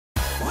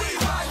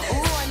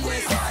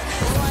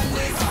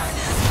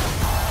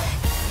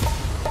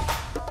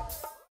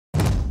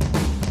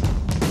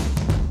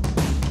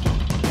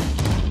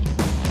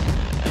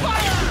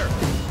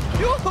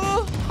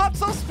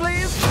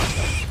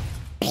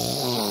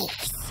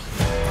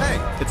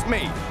It's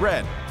me,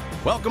 Red.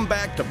 Welcome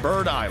back to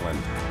Bird Island.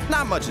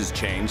 Not much has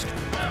changed.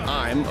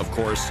 I'm, of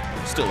course,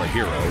 still a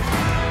hero.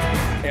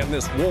 And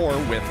this war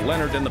with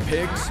Leonard and the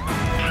pigs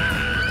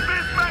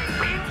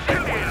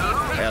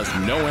has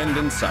no end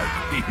in sight.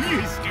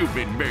 You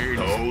stupid birds.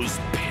 Those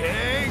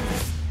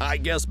pigs! I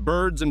guess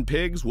birds and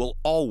pigs will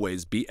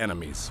always be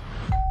enemies.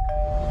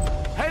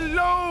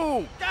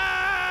 Hello!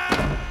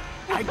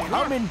 I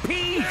come in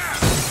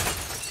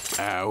peace.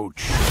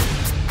 Ouch.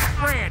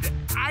 Fred,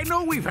 I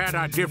know we've had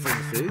our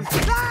differences,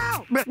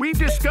 but we've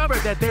discovered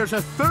that there's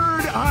a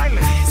third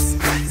island.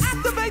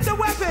 Activate the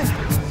weapon!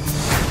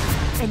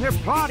 And they're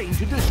plotting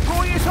to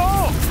destroy us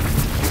all.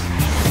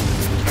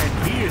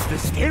 And here's the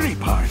scary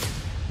part.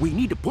 We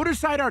need to put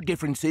aside our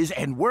differences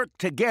and work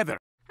together.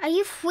 Are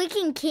you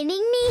freaking kidding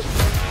me?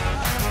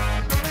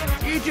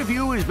 Each of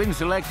you has been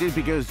selected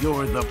because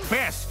you're the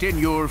best in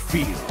your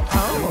field.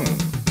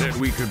 That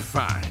we could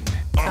find.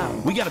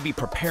 We gotta be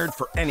prepared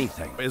for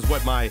anything, is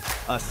what my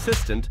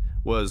assistant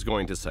was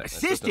going to say.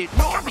 Assistant?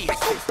 Nor the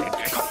assistant.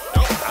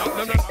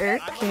 Okay.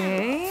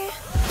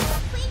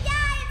 We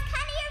died! It's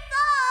kind of your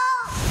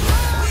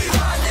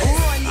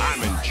fault!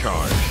 I'm in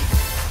charge.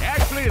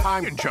 Actually,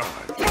 I'm in charge.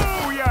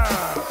 Oh,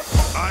 yeah.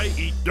 I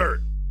eat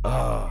dirt.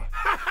 No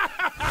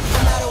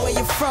matter where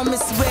you're from,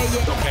 it's where you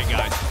Okay,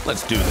 guys,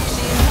 let's do this.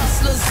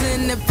 hustlers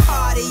in the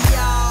party,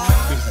 y'all.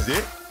 This is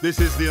it? This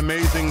is the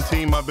amazing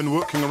team I've been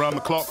working around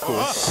the clock for.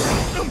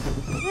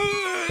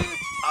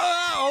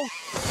 Oh!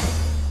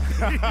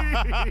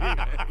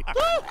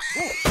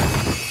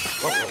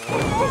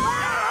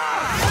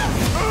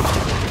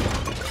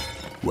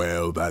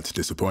 Well, that's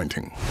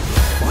disappointing.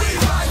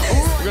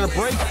 We're gonna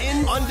break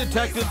in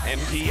undetected and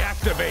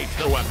deactivate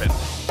the weapon.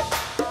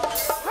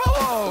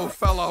 Hello,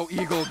 fellow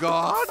Eagle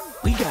God.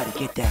 We gotta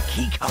get that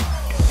key card.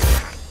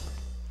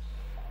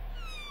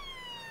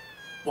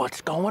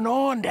 What's going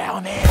on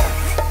down there?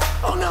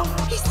 Oh no,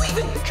 he's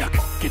leaving. Chuck,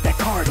 get that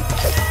card.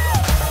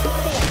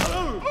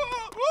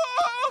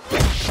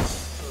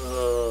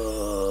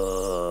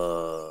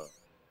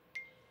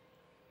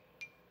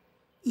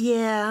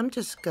 Yeah, I'm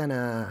just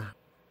gonna...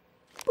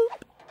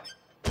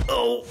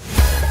 Oh!